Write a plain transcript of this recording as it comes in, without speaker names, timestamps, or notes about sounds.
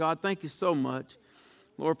God, thank you so much,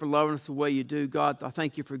 Lord, for loving us the way you do. God, I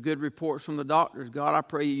thank you for good reports from the doctors. God, I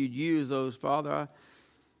pray you'd use those, Father.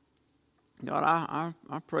 I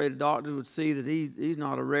pray the doctors would see that he's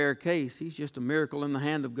not a rare case. He's just a miracle in the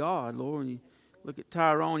hand of God, Lord. And you look at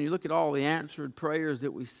Tyrone, you look at all the answered prayers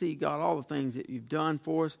that we see, God, all the things that you've done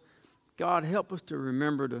for us. God, help us to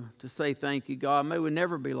remember to say thank you, God. May we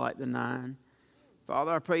never be like the 9.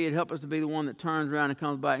 Father, I pray you'd help us to be the one that turns around and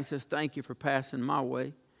comes back and says, thank you for passing my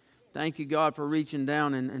way. Thank you, God, for reaching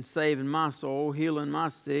down and saving my soul, healing my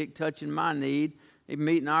sick, touching my need, even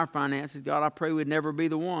meeting our finances. God, I pray we'd never be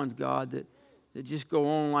the ones, God, that just go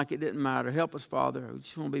on like it didn't matter. Help us, Father. We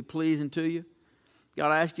just want to be pleasing to you.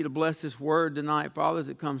 God, I ask you to bless this word tonight, Father, as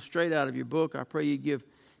it comes straight out of your book. I pray you give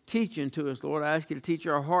teaching to us, Lord. I ask you to teach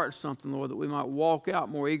our hearts something, Lord, that we might walk out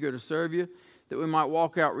more eager to serve you, that we might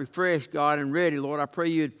walk out refreshed, God, and ready. Lord, I pray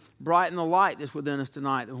you'd brighten the light that's within us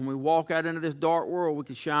tonight, that when we walk out into this dark world, we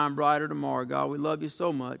can shine brighter tomorrow. God, we love you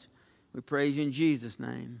so much. We praise you in Jesus'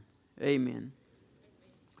 name. Amen.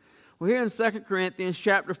 We're here in 2 Corinthians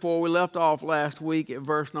chapter 4. We left off last week at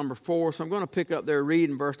verse number 4, so I'm going to pick up there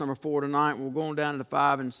reading verse number 4 tonight. We'll go on down to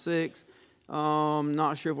 5 and 6.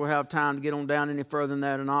 Not sure if we'll have time to get on down any further than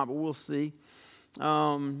that or not, but we'll see.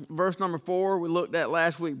 Verse number 4 we looked at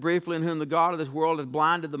last week briefly, in whom the God of this world has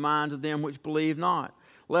blinded the minds of them which believe not,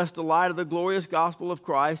 lest the light of the glorious gospel of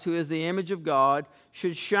Christ, who is the image of God,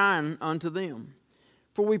 should shine unto them.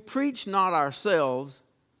 For we preach not ourselves,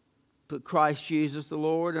 but Christ Jesus the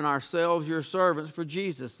Lord, and ourselves your servants for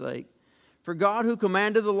Jesus' sake. For God, who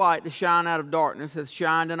commanded the light to shine out of darkness, hath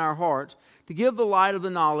shined in our hearts, to give the light of the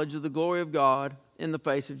knowledge of the glory of God in the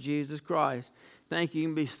face of Jesus Christ. Thank you. You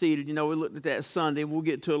can be seated. You know, we looked at that Sunday, and we'll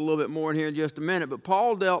get to it a little bit more in here in just a minute. But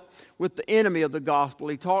Paul dealt with the enemy of the gospel.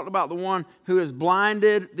 He talked about the one who has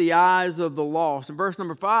blinded the eyes of the lost. In verse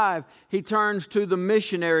number 5, he turns to the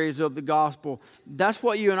missionaries of the gospel. That's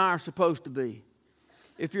what you and I are supposed to be.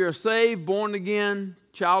 If you're a saved, born-again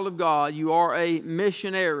child of God, you are a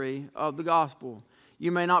missionary of the gospel.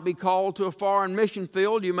 You may not be called to a foreign mission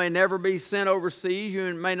field. You may never be sent overseas.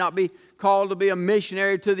 You may not be called to be a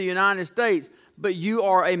missionary to the United States. But you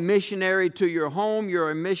are a missionary to your home. You're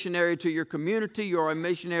a missionary to your community. You're a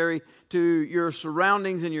missionary to your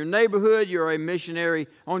surroundings in your neighborhood. You're a missionary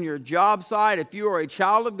on your job site. If you are a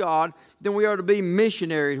child of God, then we are to be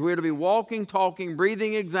missionaries. We are to be walking, talking,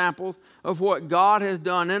 breathing examples of what God has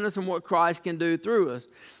done in us and what Christ can do through us.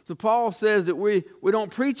 So Paul says that we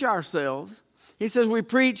don't preach ourselves. He says we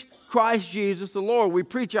preach Christ Jesus the Lord. We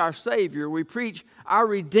preach our Savior. We preach our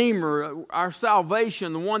Redeemer, our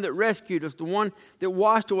salvation, the one that rescued us, the one that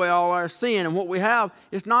washed away all our sin. And what we have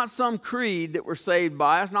is not some creed that we're saved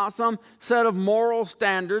by. It's not some set of moral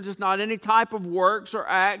standards. It's not any type of works or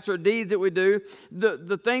acts or deeds that we do.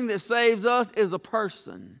 The thing that saves us is a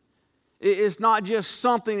person. It's not just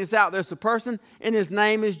something that's out there. It's a person, and his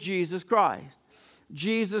name is Jesus Christ.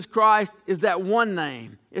 Jesus Christ is that one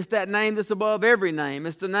name. It's that name that's above every name.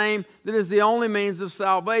 It's the name that is the only means of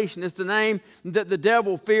salvation. It's the name that the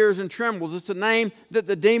devil fears and trembles. It's the name that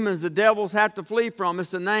the demons, the devils have to flee from.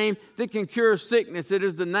 It's the name that can cure sickness. It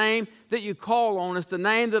is the name that you call on. It's the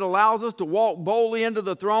name that allows us to walk boldly into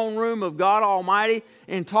the throne room of God Almighty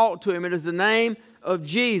and talk to Him. It is the name of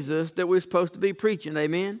Jesus that we're supposed to be preaching.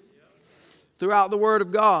 Amen? Throughout the Word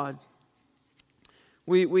of God,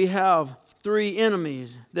 we have 3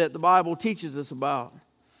 enemies that the Bible teaches us about.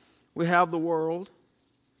 We have the world,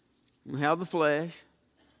 we have the flesh,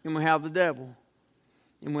 and we have the devil.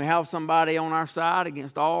 And we have somebody on our side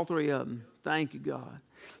against all 3 of them. Thank you, God.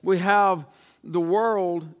 We have the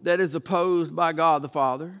world that is opposed by God the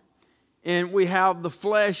Father. And we have the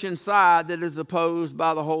flesh inside that is opposed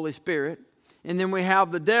by the Holy Spirit. And then we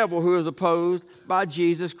have the devil who is opposed by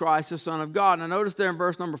Jesus Christ, the Son of God. Now notice there in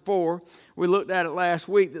verse number 4, we looked at it last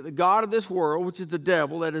week, that the God of this world, which is the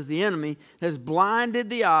devil, that is the enemy, has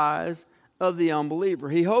blinded the eyes of the unbeliever.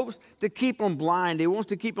 He hopes to keep them blind. He wants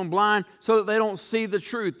to keep them blind so that they don't see the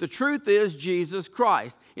truth. The truth is Jesus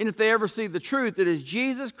Christ. And if they ever see the truth, it is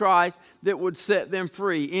Jesus Christ that would set them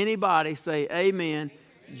free. Anybody say amen.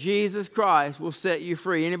 Jesus Christ will set you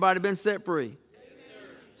free. Anybody been set free?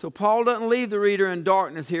 So Paul doesn't leave the reader in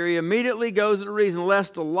darkness here. He immediately goes to the reason,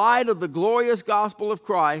 lest the light of the glorious gospel of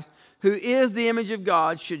Christ, who is the image of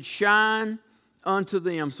God, should shine unto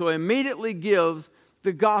them. So he immediately gives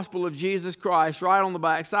the gospel of Jesus Christ right on the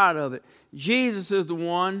back side of it. Jesus is the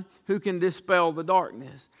one who can dispel the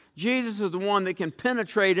darkness. Jesus is the one that can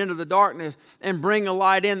penetrate into the darkness and bring a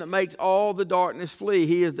light in that makes all the darkness flee.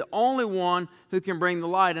 He is the only one who can bring the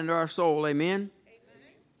light into our soul. Amen?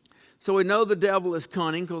 So we know the devil is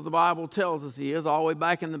cunning because the Bible tells us he is. All the way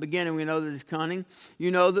back in the beginning, we know that he's cunning. You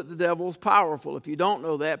know that the devil is powerful. If you don't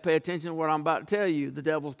know that, pay attention to what I'm about to tell you. The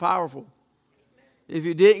devil's powerful. If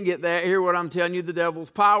you didn't get that, hear what I'm telling you. The devil's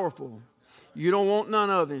powerful. You don't want none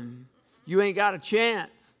of him. You ain't got a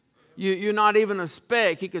chance. You're not even a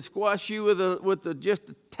speck. He could squash you with just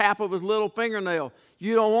a tap of his little fingernail.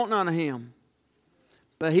 You don't want none of him.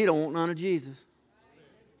 But he don't want none of Jesus.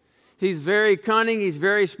 He's very cunning. He's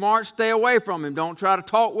very smart. Stay away from him. Don't try to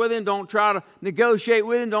talk with him. Don't try to negotiate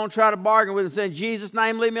with him. Don't try to bargain with him. Say, in Jesus'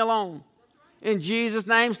 name, leave me alone. In Jesus'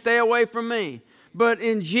 name, stay away from me. But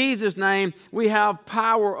in Jesus' name, we have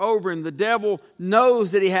power over him. The devil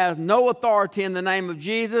knows that he has no authority in the name of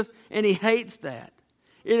Jesus, and he hates that.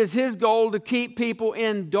 It is his goal to keep people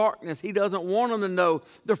in darkness. He doesn't want them to know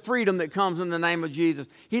the freedom that comes in the name of Jesus.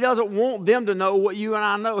 He doesn't want them to know what you and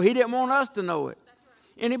I know. He didn't want us to know it.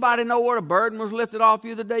 Anybody know what a burden was lifted off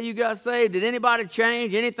you the day you got saved? Did anybody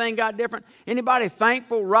change? Anything got different? Anybody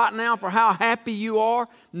thankful right now for how happy you are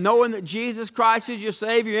knowing that Jesus Christ is your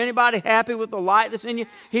Savior? Anybody happy with the light that's in you?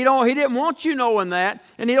 He didn't want you knowing that,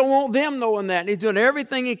 and he don't want them knowing that. And he's doing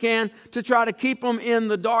everything he can to try to keep them in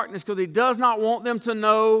the darkness because he does not want them to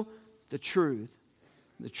know the truth.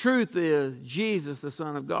 The truth is Jesus, the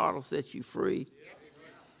Son of God, will set you free.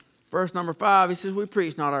 Verse number 5, he says, we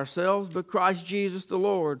preach not ourselves, but Christ Jesus the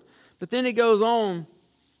Lord. But then he goes on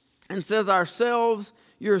and says, ourselves,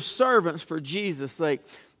 your servants for Jesus' sake.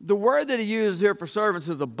 The word that he uses here for servants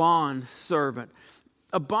is a bond servant.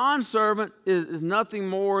 A bond servant is nothing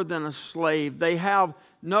more than a slave. They have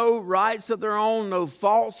no rights of their own, no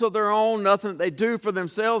thoughts of their own, nothing that they do for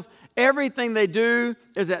themselves. Everything they do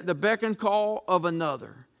is at the beck and call of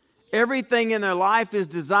another. Everything in their life is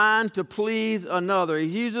designed to please another. He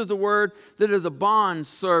uses the word that is a bond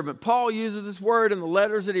servant. Paul uses this word in the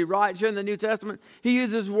letters that he writes here in the New Testament. He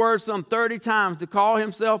uses this word some 30 times to call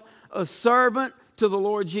himself a servant to the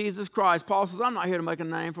Lord Jesus Christ. Paul says, I'm not here to make a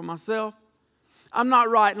name for myself. I'm not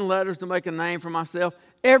writing letters to make a name for myself.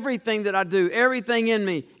 Everything that I do, everything in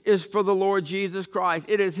me is for the Lord Jesus Christ.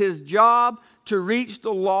 It is his job to reach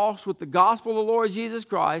the lost with the gospel of the Lord Jesus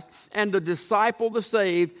Christ and to disciple the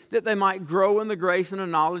saved that they might grow in the grace and the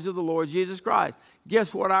knowledge of the Lord Jesus Christ.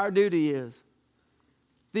 Guess what our duty is?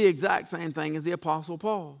 The exact same thing as the Apostle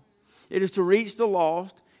Paul. It is to reach the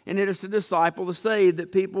lost and it is to disciple the saved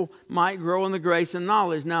that people might grow in the grace and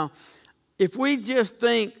knowledge. Now, if we just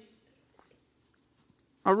think,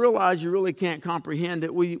 I realize you really can't comprehend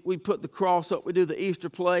it. We put the cross up. We do the Easter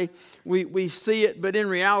play. We see it. But in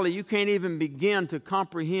reality, you can't even begin to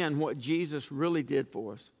comprehend what Jesus really did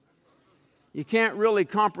for us. You can't really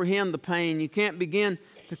comprehend the pain. You can't begin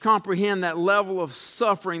to comprehend that level of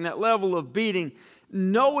suffering, that level of beating,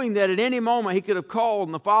 knowing that at any moment he could have called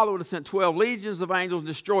and the Father would have sent 12 legions of angels,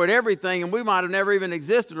 destroyed everything, and we might have never even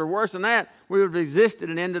existed. Or worse than that, we would have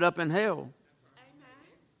existed and ended up in hell.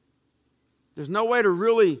 There's no way to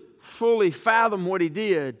really fully fathom what he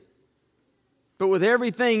did. But with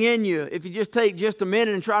everything in you, if you just take just a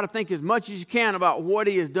minute and try to think as much as you can about what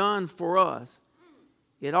he has done for us,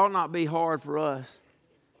 it ought not be hard for us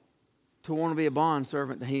to want to be a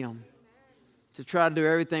bondservant to him, to try to do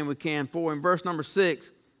everything we can for him. Verse number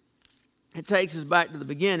 6, it takes us back to the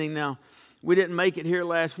beginning. Now, we didn't make it here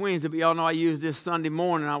last Wednesday, but y'all know I used this Sunday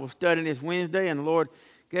morning. I was studying this Wednesday, and the Lord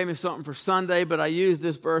gave me something for Sunday, but I used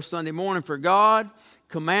this verse Sunday morning. For God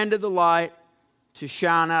commanded the light to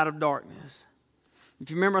shine out of darkness. If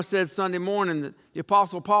you remember, I said Sunday morning that the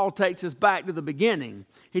Apostle Paul takes us back to the beginning.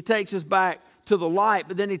 He takes us back to the light,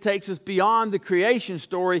 but then he takes us beyond the creation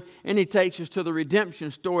story and he takes us to the redemption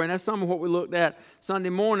story. And that's some of what we looked at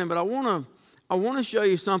Sunday morning. But I want to show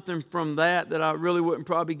you something from that I really wouldn't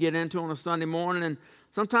probably get into on a Sunday morning. And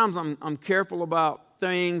sometimes I'm careful about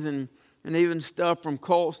things and even stuff from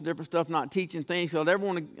cults and different stuff, not teaching things. So I don't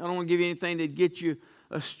want to give you anything to get you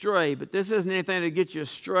astray. But this isn't anything to get you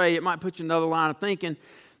astray. It might put you in another line of thinking.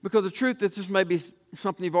 Because the truth is, this may be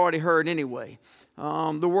something you've already heard anyway.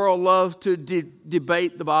 The world loves to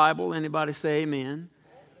debate the Bible. Anybody say amen?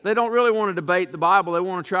 They don't really want to debate the Bible. They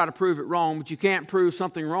want to try to prove it wrong. But you can't prove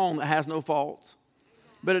something wrong that has no faults.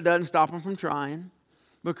 But it doesn't stop them from trying.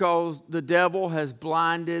 Because the devil has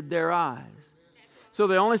blinded their eyes. So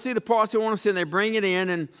they only see the parts they want to see, and they bring it in.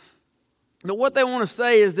 And what they want to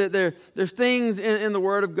say is that there's things in the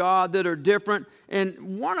Word of God that are different.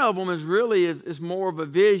 And one of them is more of a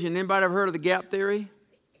vision. Anybody ever heard of the gap theory?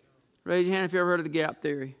 Raise your hand if you ever heard of the gap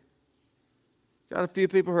theory. Got a few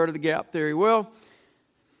people heard of the gap theory. Well,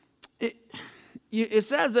 it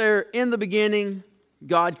says there, in the beginning,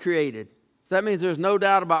 God created. So that means there's no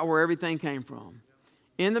doubt about where everything came from.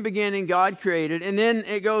 In the beginning, God created, and then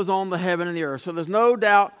it goes on the heaven and the earth. So there's no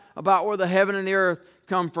doubt about where the heaven and the earth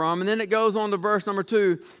come from. And then it goes on to verse number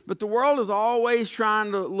 2. But the world is always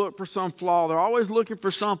trying to look for some flaw. They're always looking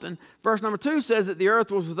for something. Verse number 2 says that the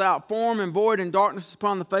earth was without form and void, and darkness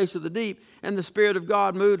upon the face of the deep, and the Spirit of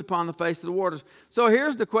God moved upon the face of the waters. So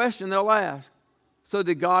here's the question they'll ask. So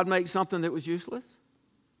did God make something that was useless?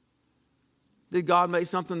 Did God make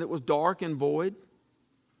something that was dark and void?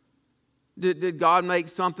 Did God make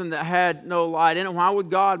something that had no light in it? Why would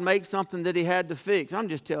God make something that he had to fix? I'm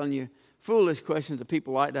just telling you foolish questions that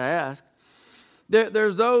people like to ask.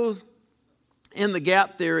 There's those in the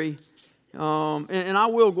gap theory, and I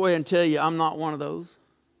will go ahead and tell you I'm not one of those.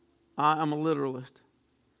 I'm a literalist.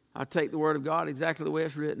 I take the Word of God exactly the way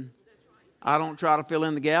it's written. I don't try to fill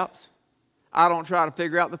in the gaps. I don't try to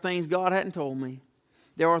figure out the things God hadn't told me.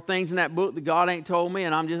 There are things in that book that God ain't told me,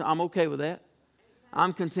 and I'm okay with that.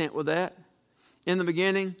 I'm content with that. In the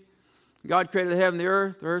beginning, God created the heaven and the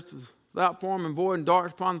earth. The earth was without form and void, and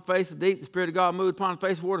darkness upon the face of the deep. The Spirit of God moved upon the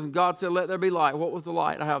face of the waters, and God said, let there be light. What was the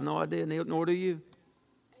light? I have no idea, nor do you.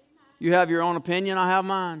 You have your own opinion. I have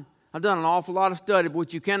mine. I've done an awful lot of study, but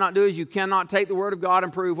what you cannot do is you cannot take the Word of God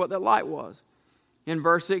and prove what that light was. In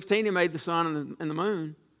verse 16, he made the sun and the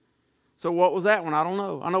moon. So what was that one? I don't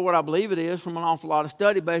know. I know what I believe it is from an awful lot of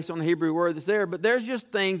study based on the Hebrew word that's there. But there's just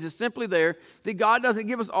things that's simply there that God doesn't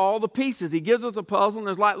give us all the pieces. He gives us a puzzle and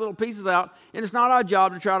there's like little pieces out. And it's not our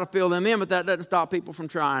job to try to fill them in, but that doesn't stop people from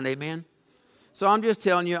trying. Amen? So I'm just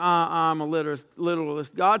telling you, I'm a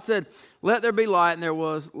literalist. God said, let there be light, and there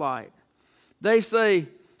was light. They say,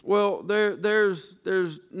 well,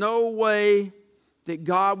 there's no way that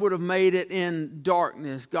God would have made it in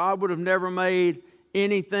darkness. God would have never made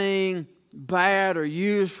anything bad or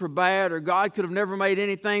used for bad, or God could have never made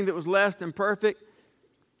anything that was less than perfect.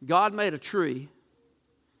 God made a tree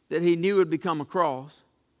that he knew would become a cross,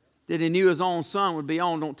 that he knew his own son would be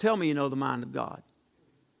on. Don't tell me you know the mind of God.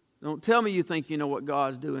 Don't tell me you think you know what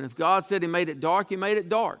God's doing. If God said he made it dark, he made it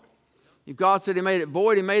dark. If God said he made it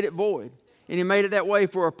void, he made it void. And he made it that way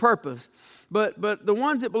for a purpose. But the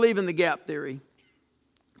ones that believe in the gap theory,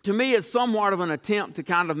 to me, it's somewhat of an attempt to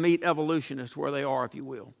kind of meet evolutionists where they are, if you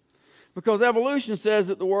will. Because evolution says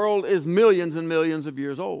that the world is millions and millions of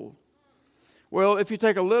years old. Well, if you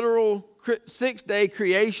take a literal 6-day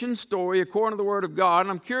creation story according to the Word of God, and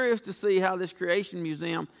I'm curious to see how this creation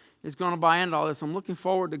museum is going to buy into all this. I'm looking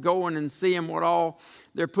forward to going and seeing what all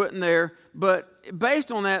they're putting there. But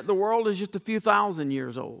based on that, the world is just a few thousand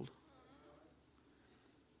years old.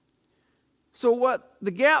 So what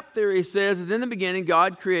the gap theory says is in the beginning,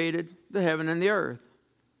 God created the heaven and the earth.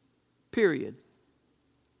 Period.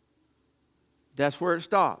 That's where it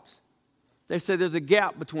stops. They say there's a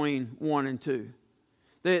gap between 1 and 2.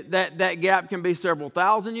 That gap can be several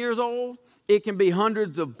thousand years old. It can be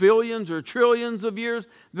hundreds of billions or trillions of years,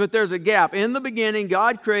 but there's a gap. In the beginning,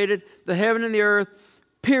 God created the heaven and the earth.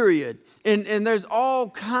 Period. And there's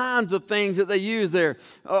all kinds of things that they use there.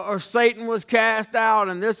 Or Satan was cast out,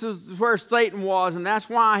 and this is where Satan was, and that's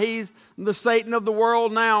why he's the Satan of the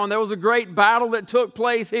world now. And there was a great battle that took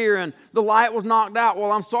place here, and the light was knocked out.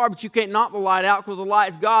 Well, I'm sorry, but you can't knock the light out because the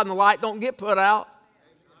light's God, and the light don't get put out.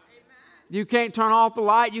 You can't turn off the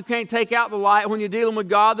light. You can't take out the light. When you're dealing with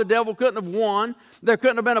God, the devil couldn't have won. There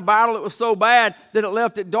couldn't have been a battle that was so bad that it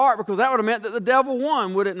left it dark, because that would have meant that the devil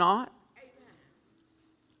won, would it not?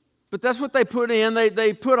 But that's what they put in.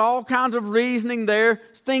 They put all kinds of reasoning there,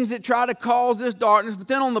 things that try to cause this darkness. But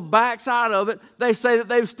then on the backside of it, they say that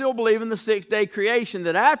they still believe in the 6-day creation,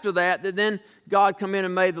 that after that then God come in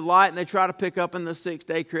and made the light, and they try to pick up in the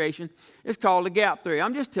 6-day creation. It's called a gap theory.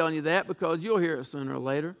 I'm just telling you that because you'll hear it sooner or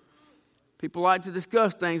later. People like to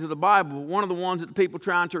discuss things of the Bible. One of the ones that the people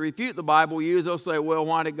trying to refute the Bible use, they'll say, well,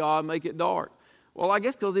 why did God make it dark? Well, I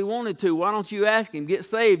guess because he wanted to. Why don't you ask him? Get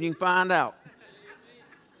saved, you can find out.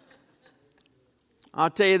 I'll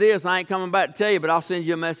tell you this, I ain't coming back to tell you, but I'll send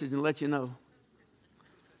you a message and let you know.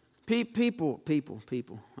 People.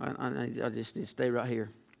 I just need to stay right here.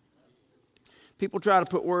 People try to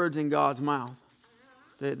put words in God's mouth.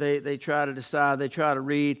 They try to decide, they try to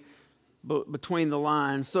read between the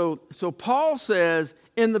lines. So Paul says,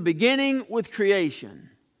 in the beginning with creation,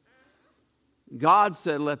 God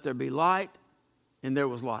said, let there be light, and there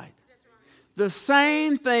was light. The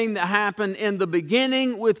same thing that happened in the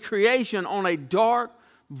beginning with creation on a dark,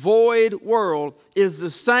 void world is the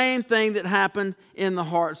same thing that happened in the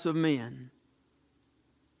hearts of men.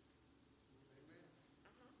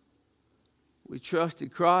 We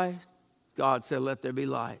trusted Christ. God said, let there be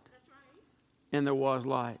light. And there was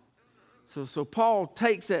light. So Paul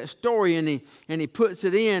takes that story and he puts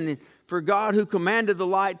it in For God, who commanded the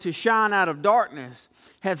light to shine out of darkness,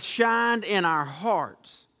 hath shined in our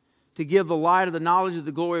hearts to give the light of the knowledge of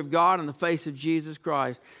the glory of God in the face of Jesus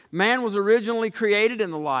Christ. Man was originally created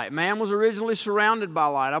in the light. Man was originally surrounded by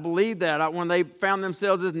light. I believe that. When they found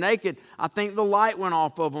themselves as naked, I think the light went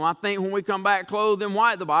off of them. I think when we come back clothed in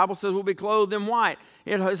white, the Bible says we'll be clothed in white.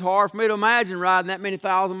 It's hard for me to imagine riding that many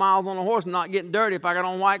thousand miles on a horse and not getting dirty if I got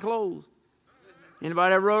on white clothes.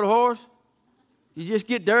 Anybody ever rode a horse? You just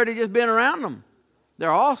get dirty just being around them.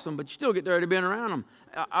 They're awesome, but you still get dirty being around them.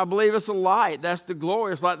 I believe it's a light. That's the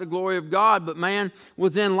glory. It's like the glory of God. But man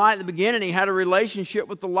was in light at the beginning. He had a relationship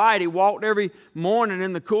with the light. He walked every morning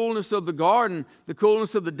in the coolness of the garden, the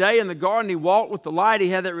coolness of the day in the garden. He walked with the light. He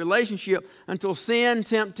had that relationship until sin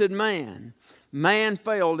tempted man. Man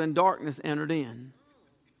failed and darkness entered in.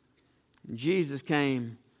 And Jesus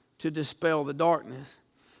came to dispel the darkness.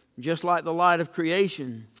 Just like the light of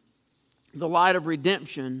creation, the light of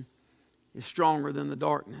redemption is stronger than the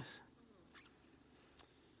darkness.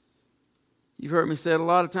 You've heard me say it a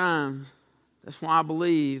lot of times. That's why I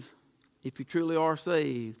believe if you truly are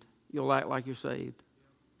saved, you'll act like you're saved.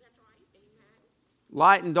 That's right. Amen.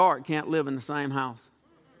 Light and dark can't live in the same house.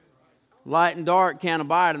 Light and dark can't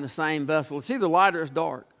abide in the same vessel. It's either light or it's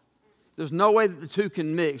dark. There's no way that the two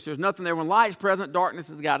can mix. There's nothing there. When light's present, darkness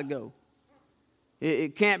has got to go.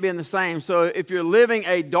 It can't be in the same. So if you're living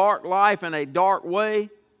a dark life in a dark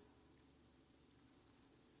way,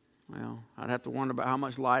 well, I'd have to wonder about how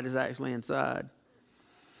much light is actually inside.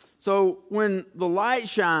 So when the light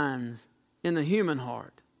shines in the human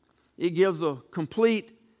heart, it gives a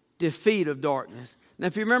complete defeat of darkness. Now,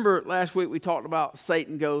 if you remember last week we talked about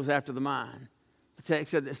Satan goes after the mind. The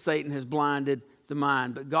text said that Satan has blinded the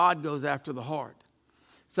mind, but God goes after the heart.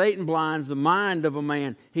 Satan blinds the mind of a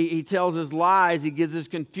man. He tells his lies. He gives his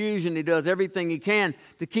confusion. He does everything he can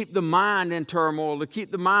to keep the mind in turmoil, to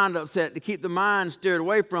keep the mind upset, to keep the mind steered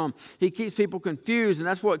away from. He keeps people confused, and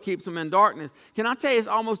that's what keeps them in darkness. Can I tell you, it's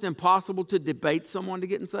almost impossible to debate someone to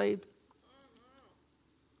getting saved?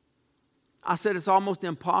 I said it's almost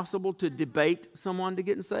impossible to debate someone to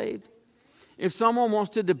getting saved. If someone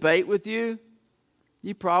wants to debate with you,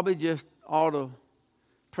 you probably just ought to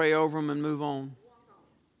pray over them and move on.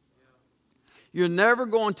 You're never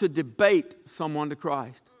going to debate someone to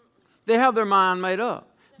Christ. They have their mind made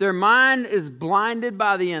up. Their mind is blinded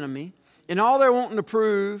by the enemy, and all they're wanting to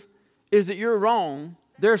prove is that you're wrong.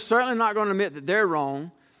 They're certainly not going to admit that they're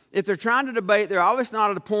wrong. If they're trying to debate, they're obviously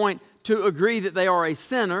not at a point to agree that they are a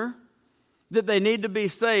sinner, that they need to be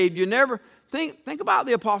saved. You never think about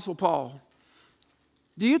the Apostle Paul.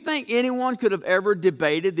 Do you think anyone could have ever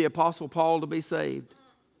debated the Apostle Paul to be saved?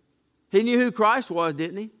 He knew who Christ was,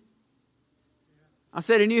 didn't he? I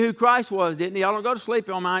said he knew who Christ was, didn't he? I don't go to sleep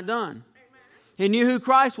on my done. Amen. He knew who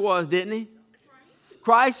Christ was, didn't he? Right.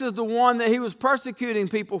 Christ is the one that he was persecuting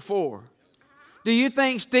people for. Do you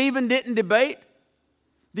think Stephen didn't debate?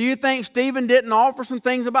 Do you think Stephen didn't offer some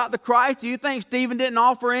things about the Christ? Do you think Stephen didn't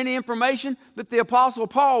offer any information? But the Apostle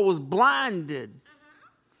Paul was blinded.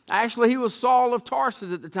 Actually, he was Saul of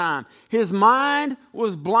Tarsus at the time. His mind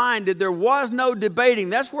was blinded. There was no debating.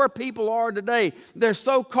 That's where people are today. They're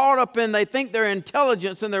so caught up in, they think their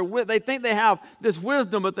intelligence and they think they have this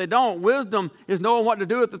wisdom, but they don't. Wisdom is knowing what to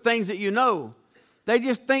do with the things that you know. They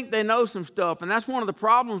just think they know some stuff. And that's one of the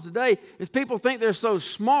problems today is people think they're so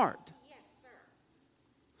smart. Yes, sir.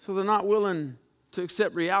 So they're not willing to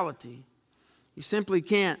accept reality. You simply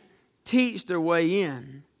can't teach their way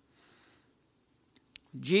in.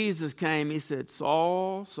 Jesus came, he said,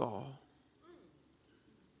 Saul, Saul,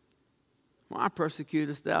 why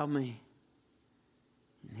persecutest thou me?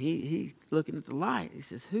 And he looking at the light, he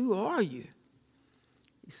says, who are you?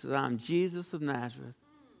 He says, I'm Jesus of Nazareth,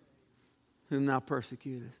 whom thou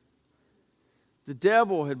persecutest. The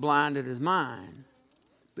devil had blinded his mind,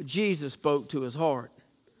 but Jesus spoke to his heart.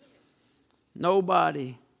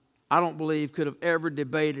 Nobody, I don't believe, could have ever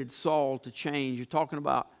debated Saul to change. You're talking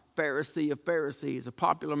about Pharisee of Pharisees, a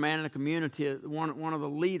popular man in the community, one of the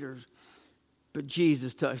leaders. But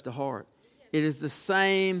Jesus touched the heart. It is the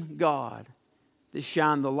same God that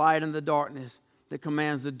shined the light in the darkness that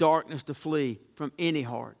commands the darkness to flee from any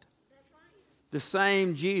heart. The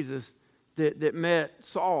same Jesus that met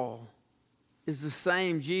Saul is the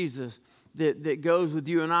same Jesus that goes with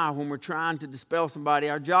you and I when we're trying to dispel somebody.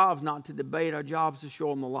 Our job's not to debate. Our job's to show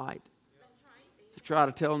them the light, to try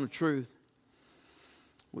to tell them the truth.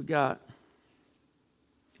 I got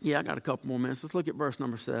a couple more minutes. Let's look at verse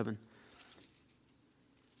number 7.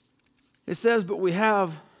 It says, but we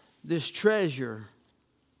have this treasure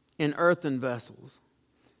in earthen vessels,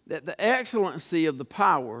 that the excellency of the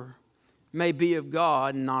power may be of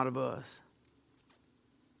God and not of us.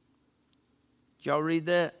 Did y'all read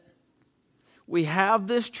that? We have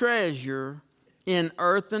this treasure in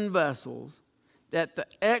earthen vessels, that the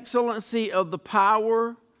excellency of the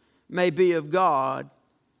power may be of God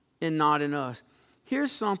and not in us.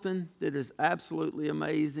 Here's something that is absolutely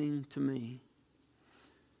amazing to me.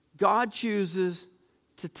 God chooses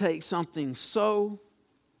to take something so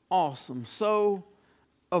awesome, so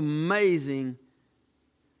amazing,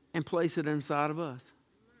 and place it inside of us.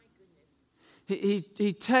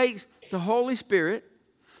 He takes the Holy Spirit,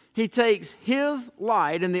 He takes His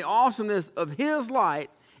light and the awesomeness of His light,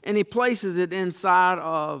 and He places it inside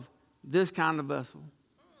of this kind of vessel.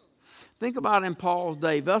 Think about in Paul's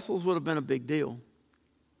day, vessels would have been a big deal.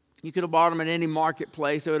 You could have bought them at any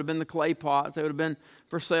marketplace. They would have been the clay pots. They would have been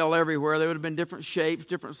for sale everywhere. They would have been different shapes,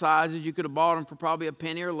 different sizes. You could have bought them for probably a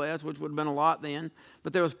penny or less, which would have been a lot then.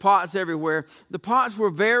 But there was pots everywhere. The pots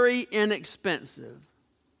were very inexpensive.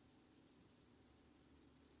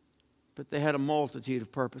 But they had a multitude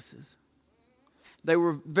of purposes. They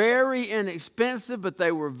were very inexpensive, but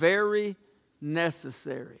they were very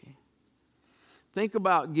necessary. Think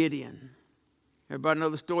about Gideon. Everybody know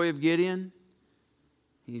the story of Gideon?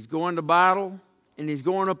 He's going to battle, and he's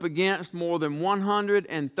going up against more than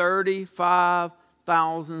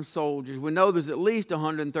 135,000 soldiers. We know there's at least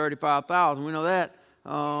 135,000. We know that.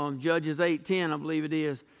 Judges 8:10, I believe it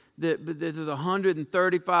is. That there's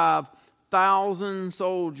 135,000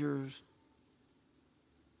 soldiers.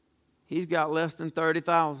 He's got less than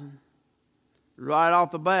 30,000. Right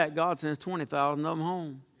off the bat, God sends 20,000 of them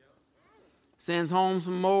home. Sends home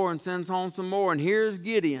some more and sends home some more. And here's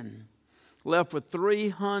Gideon, left with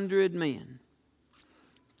 300 men.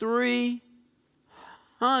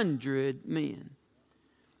 300 men.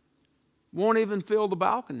 Won't even fill the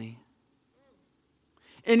balcony.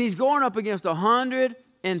 And he's going up against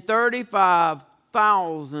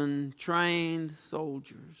 135,000 trained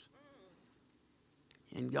soldiers.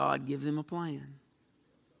 And God gives him a plan.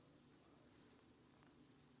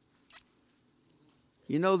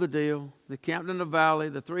 You know the deal. They camped in the valley.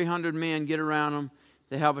 The 300 men get around them.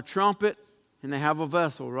 They have a trumpet and they have a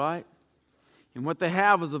vessel, right? And what they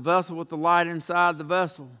have is a vessel with the light inside the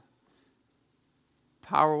vessel.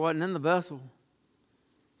 Power wasn't in the vessel.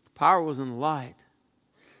 The power was in the light.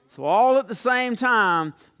 So all at the same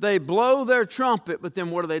time, they blow their trumpet, but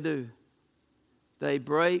then what do? They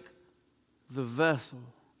break the vessel.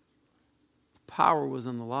 The power was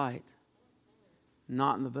in the light,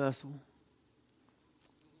 not in the vessel.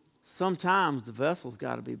 Sometimes the vessel's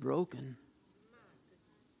got to be broken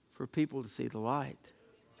for people to see the light.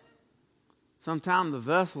 Sometimes the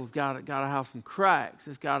vessel's got to have some cracks.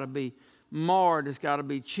 It's got to be marred. It's got to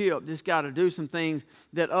be chipped. It's got to do some things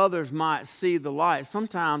that others might see the light.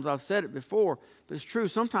 Sometimes, I've said it before, but it's true.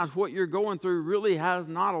 Sometimes what you're going through really has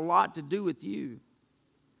not a lot to do with you.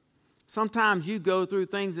 Sometimes you go through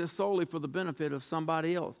things that's solely for the benefit of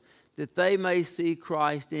somebody else, that they may see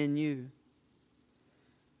Christ in you.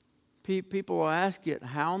 People will ask it,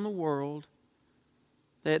 how in the world,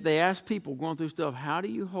 they ask people going through stuff, how do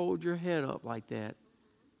you hold your head up like that,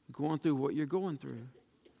 going through what you're going through?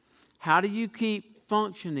 How do you keep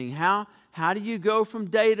functioning? How do you go from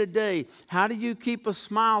day to day? How do you keep a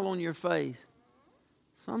smile on your face?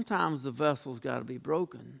 Sometimes the vessel's got to be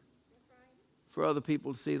broken for other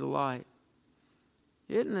people to see the light.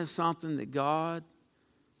 Isn't it something that God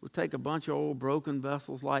would take a bunch of old broken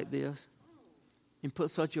vessels like this and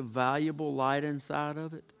put such a valuable light inside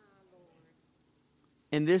of it?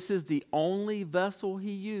 And this is the only vessel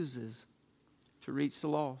he uses to reach the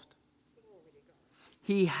lost.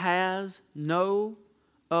 He has no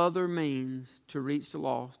other means to reach the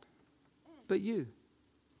lost but you.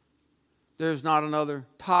 There's not another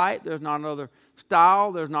type. There's not another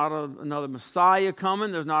style. There's not another Messiah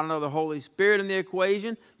coming. There's not another Holy Spirit in the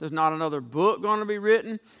equation. There's not another book going to be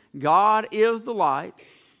written. God is the light.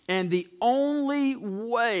 And the only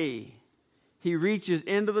way he reaches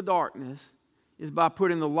into the darkness is by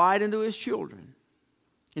putting the light into his children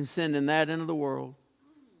and sending that into the world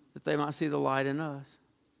that they might see the light in us.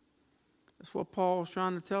 That's what Paul's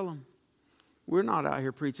trying to tell them. We're not out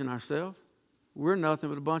here preaching ourselves. We're nothing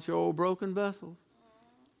but a bunch of old broken vessels.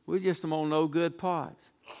 We're just some old no good pots.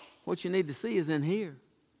 What you need to see is in here.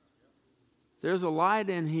 There's a light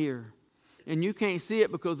in here. And you can't see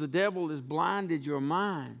it because the devil has blinded your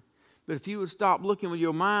mind. But if you would stop looking with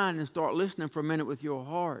your mind and start listening for a minute with your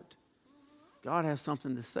heart, God has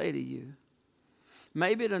something to say to you.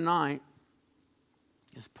 Maybe tonight,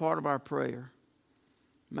 as part of our prayer,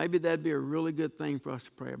 maybe that'd be a really good thing for us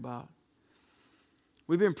to pray about.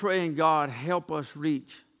 We've been praying, God, help us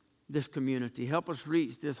reach this community. Help us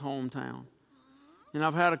reach this hometown. And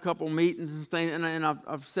I've had a couple meetings and things, and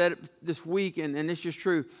I've said it this week, and it's just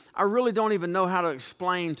true. I really don't even know how to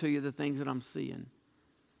explain to you the things that I'm seeing.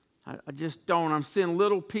 I just don't. I'm seeing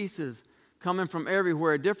little pieces coming from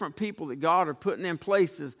everywhere, different people that God are putting in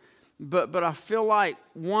places. But I feel like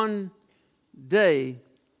one day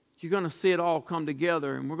you're going to see it all come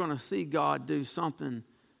together, and we're going to see God do something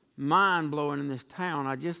mind-blowing in this town.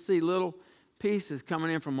 I just see little pieces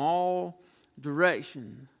coming in from all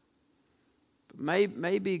directions.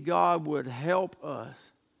 Maybe God would help us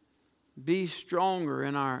be stronger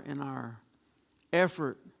in our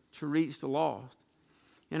effort to reach the lost,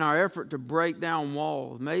 in our effort to break down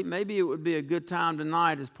walls. Maybe it would be a good time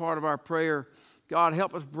tonight as part of our prayer, God,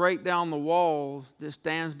 help us break down the walls that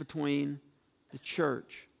stands between the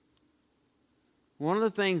church. One of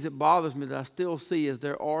the things that bothers me that I still see is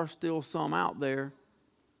there are still some out there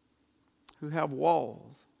who have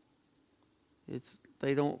walls.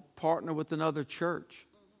 They don't partner with another church.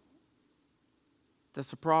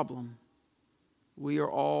 That's a problem. We are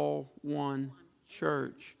all one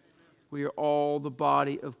church. We are all the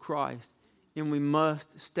body of Christ. And we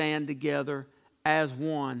must stand together as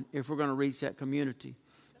one if we're going to reach that community.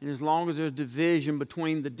 And as long as there's division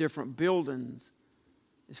between the different buildings,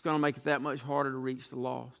 it's going to make it that much harder to reach the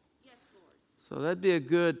lost. Yes, Lord. So that'd be a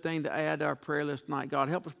good thing to add to our prayer list tonight. God,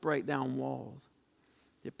 help us break down walls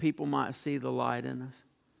that people might see the light in us.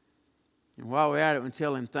 And while we're at it, we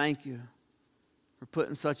tell him thank you for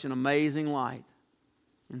putting such an amazing light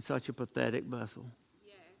in such a pathetic vessel.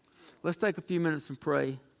 Yes. Let's take a few minutes and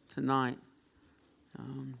pray tonight.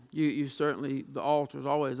 You certainly, the altar is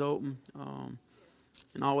always open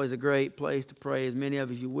and always a great place to pray. As many of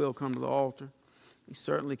us, you will come to the altar. You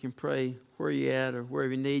certainly can pray where you're at or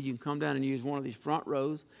wherever you need. You can come down and use one of these front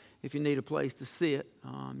rows if you need a place to sit.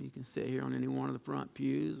 You can sit here on any one of the front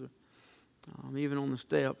pews or even on the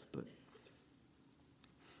steps. But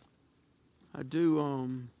I do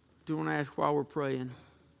want to ask while we're praying,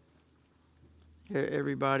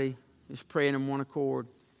 everybody is praying in one accord.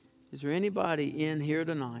 Is there anybody in here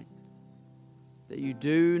tonight that you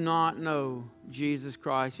do not know Jesus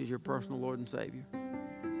Christ as your personal Lord and Savior?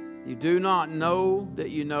 You do not know that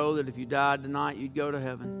if you died tonight, you'd go to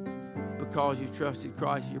heaven because you trusted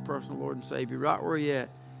Christ as your personal Lord and Savior. Right where you're at,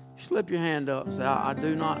 slip your hand up and say, I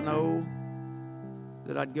do not know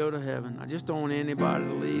that I'd go to heaven. I just don't want anybody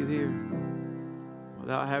to leave here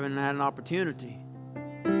without having had an opportunity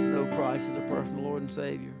to know Christ as a personal Lord and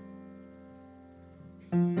Savior.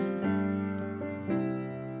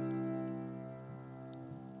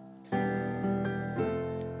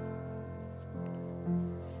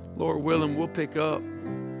 Lord willing, we'll pick up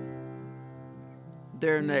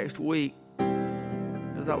there next week.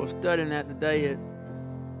 As I was studying that today,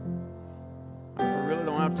 I really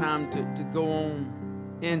don't have time to go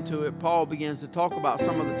on into it. Paul begins to talk about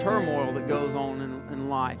some of the turmoil that goes on in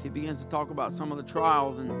life. He begins to talk about some of the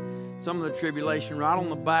trials and some of the tribulation right on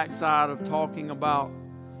the backside of talking about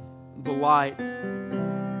the light.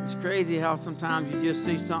 It's crazy how sometimes you just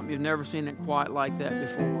see something, you've never seen it quite like that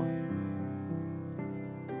before.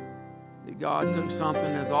 That God took something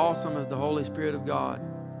as awesome as the Holy Spirit of God,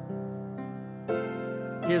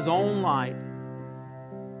 His own light,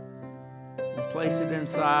 and placed it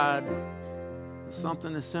inside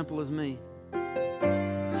something as simple as me.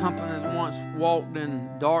 Something that once walked in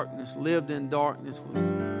darkness, lived in darkness, was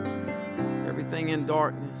everything in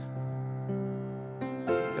darkness.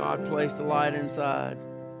 God placed the light inside.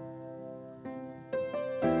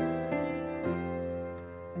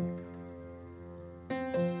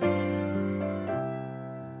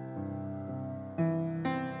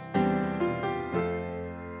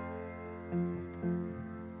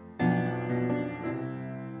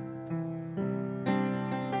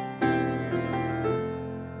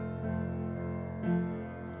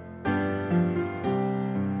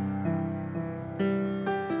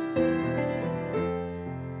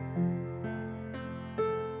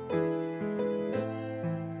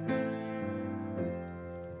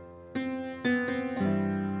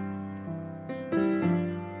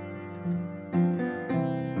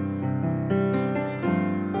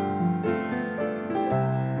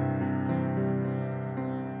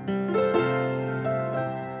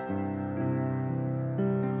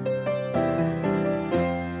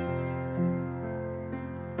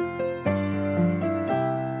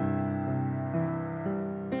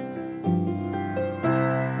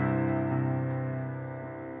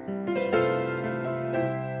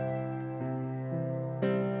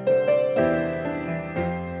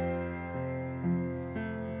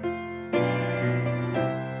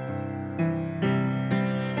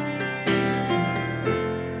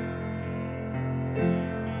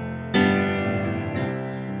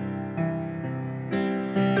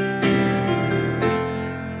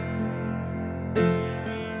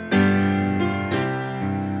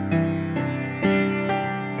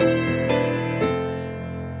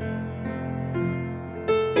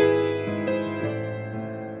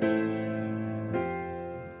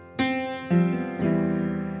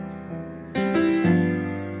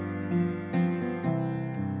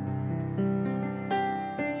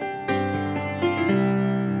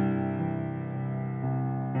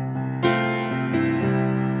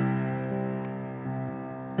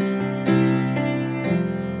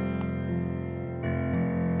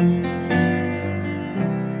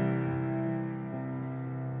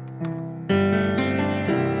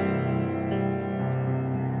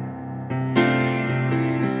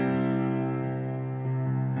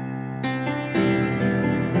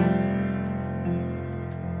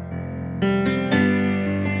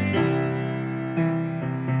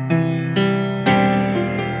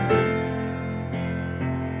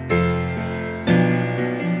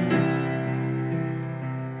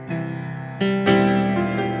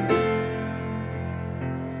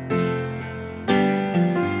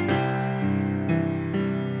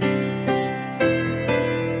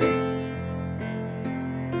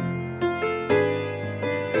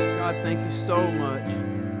 so much,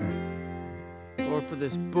 Lord, for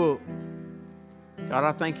this book. God,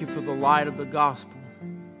 I thank you for the light of the gospel.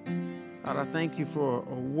 God, I thank you for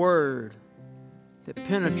a word that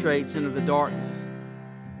penetrates into the darkness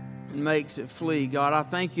and makes it flee. God, I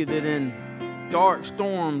thank you that in dark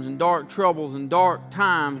storms and dark troubles and dark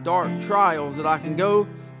times, dark trials, that I can go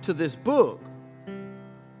to this book,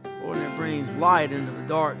 Lord, and it brings light into the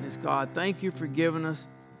darkness. God, thank you for giving us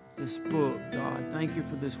this book, God. Thank you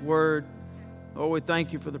for this word. Lord, we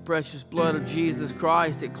thank you for the precious blood of Jesus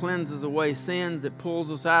Christ. It cleanses away sins. It pulls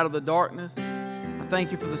us out of the darkness. I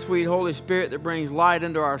thank you for the sweet Holy Spirit that brings light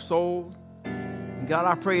into our souls. And God,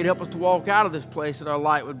 I pray you'd help us to walk out of this place that our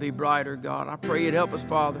light would be brighter, God. I pray you'd help us,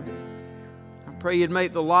 Father. I pray you'd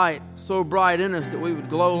make the light so bright in us that we would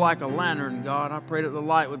glow like a lantern, God. I pray that the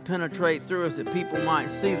light would penetrate through us, that people might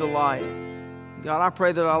see the light. God, I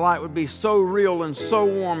pray that our light would be so real and so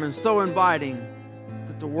warm and so inviting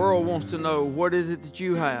that the world wants to know what is it that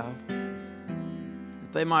you have,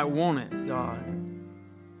 that they might want it, God.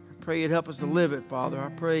 I pray you'd help us to live it, Father. I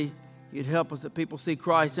pray you'd help us that people see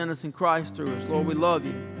Christ in us and Christ through us. Lord, we love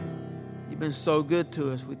you. You've been so good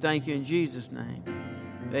to us. We thank you in Jesus' name.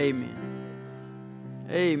 Amen.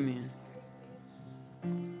 Amen.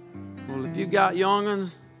 Well, if you got young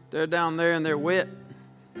ones, they're down there and they're wet.